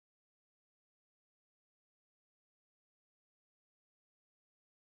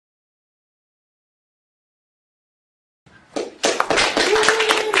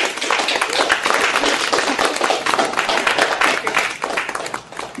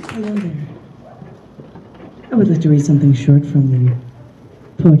Hello there. I would like to read something short from the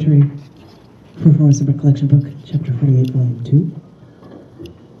Poetry Performance of a Collection Book, Chapter 48, Volume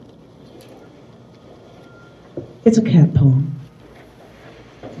 2. It's a cat poem.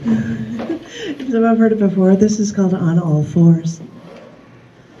 If you've ever heard it before, this is called On All Fours.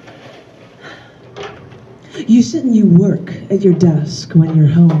 You sit and you work at your desk when you're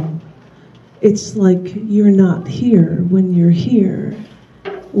home. It's like you're not here when you're here,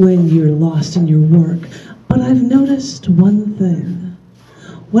 when you're lost in your work. But I've noticed one thing.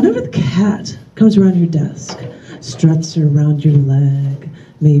 Whenever the cat comes around your desk, struts around your leg,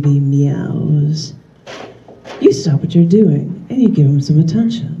 maybe meows, you stop what you're doing and you give him some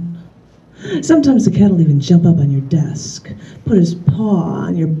attention. Sometimes the cat will even jump up on your desk, put his paw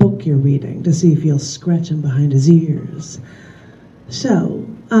on your book you're reading to see if you'll scratch him behind his ears. So,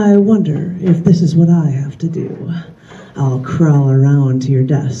 I wonder if this is what I have to do. I'll crawl around to your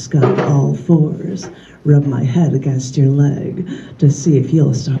desk on all fours, rub my head against your leg to see if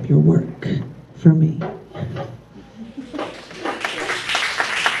you'll stop your work for me.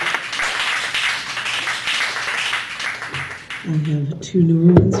 I have two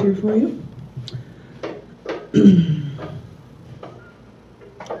newer ones here for you.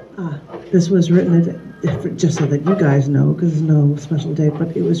 This was written, just so that you guys know, because there's no special date,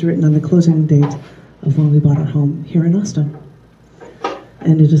 but it was written on the closing date of when we bought our home here in Austin.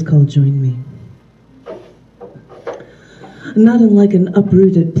 And it is called Join Me. Not unlike an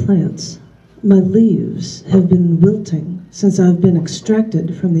uprooted plant, my leaves have been wilting since I've been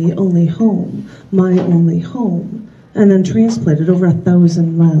extracted from the only home, my only home, and then transplanted over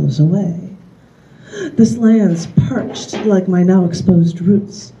 1,000 miles away. This land's parched like my now exposed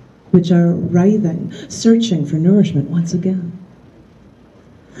roots, which are writhing, searching for nourishment once again.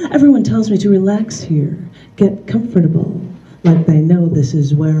 Everyone tells me to relax here, get comfortable, like they know this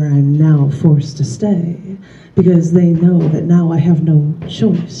is where I'm now forced to stay, because they know that now I have no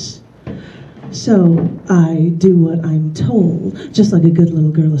choice. So I do what I'm told, just like a good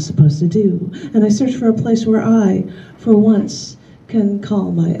little girl is supposed to do, and I search for a place where I, for once, can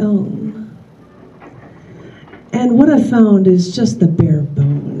call my own. And what I've found is just the bare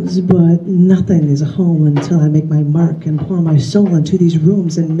bones, but nothing is a home until I make my mark and pour my soul into these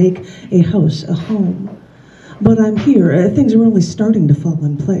rooms and make a house a home. But I'm here. Things are only starting to fall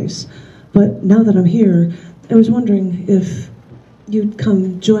in place. But now that I'm here, I was wondering if you'd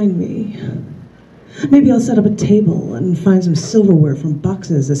come join me. Maybe I'll set up a table and find some silverware from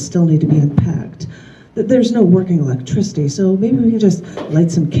boxes that still need to be unpacked. There's no working electricity, so maybe we can just light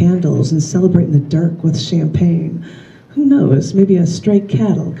some candles and celebrate in the dark with champagne. Who knows, maybe a stray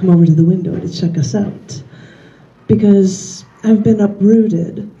cat will come over to the window to check us out. Because I've been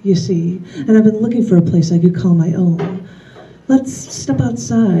uprooted, you see, and I've been looking for a place I could call my own. Let's step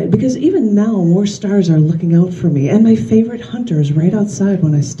outside, because even now more stars are looking out for me, and my favorite hunter is right outside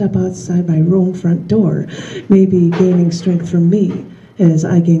when I step outside my own front door, maybe gaining strength from me as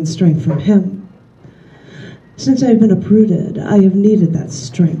I gain strength from him. Since I've been uprooted, I have needed that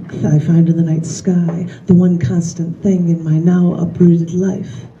strength I find in the night sky, the one constant thing in my now uprooted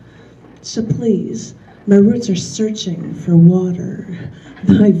life. So please, my roots are searching for water.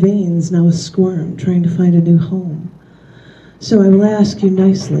 My veins now squirm, trying to find a new home. So I will ask you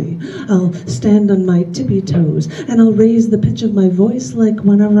nicely. I'll stand on my tippy toes, and I'll raise the pitch of my voice like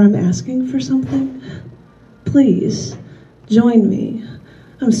whenever I'm asking for something. Please, join me.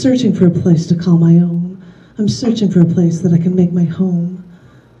 I'm searching for a place to call my own. I'm searching for a place that I can make my home.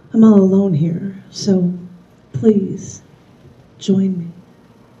 I'm all alone here, so please, join me.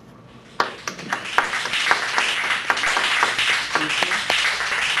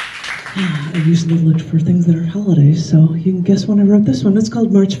 I usually looked for things that are holidays, so you can guess when I wrote this one. It's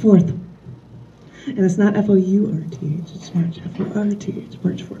called March 4th. And it's not F-O-U-R-T-H, it's March, F-O-R-T-H,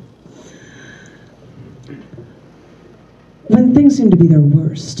 March 4th. When things seem to be their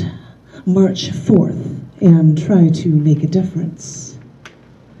worst, march forth and try to make a difference.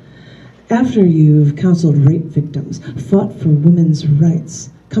 After you've counseled rape victims, fought for women's rights,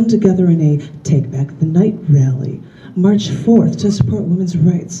 come together in a Take Back the Night rally, march forth to support women's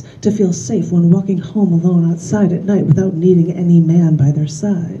rights, to feel safe when walking home alone outside at night without needing any man by their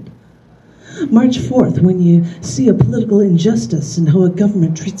side. March forth when you see a political injustice and how a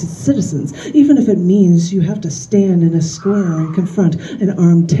government treats its citizens, even if it means you have to stand in a square and confront an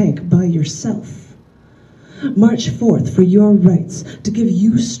armed tank by yourself. March forth for your rights, to give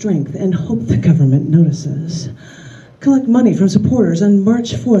you strength and hope the government notices. Collect money from supporters and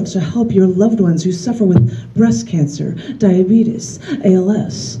march forth to help your loved ones who suffer with breast cancer, diabetes,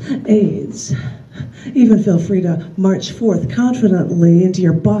 ALS, AIDS. Even feel free to march forth confidently into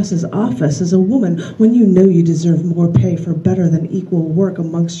your boss's office as a woman when you know you deserve more pay for better than equal work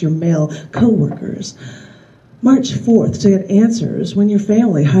amongst your male co-workers. March forth to get answers when your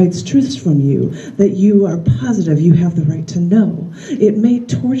family hides truths from you that you are positive you have the right to know. It may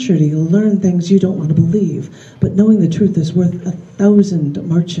torture you to learn things you don't want to believe, but knowing the truth is worth 1,000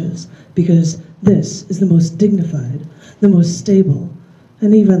 marches, because this is the most dignified, the most stable,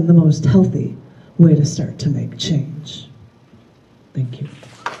 and even the most healthy way to start to make change. Thank you.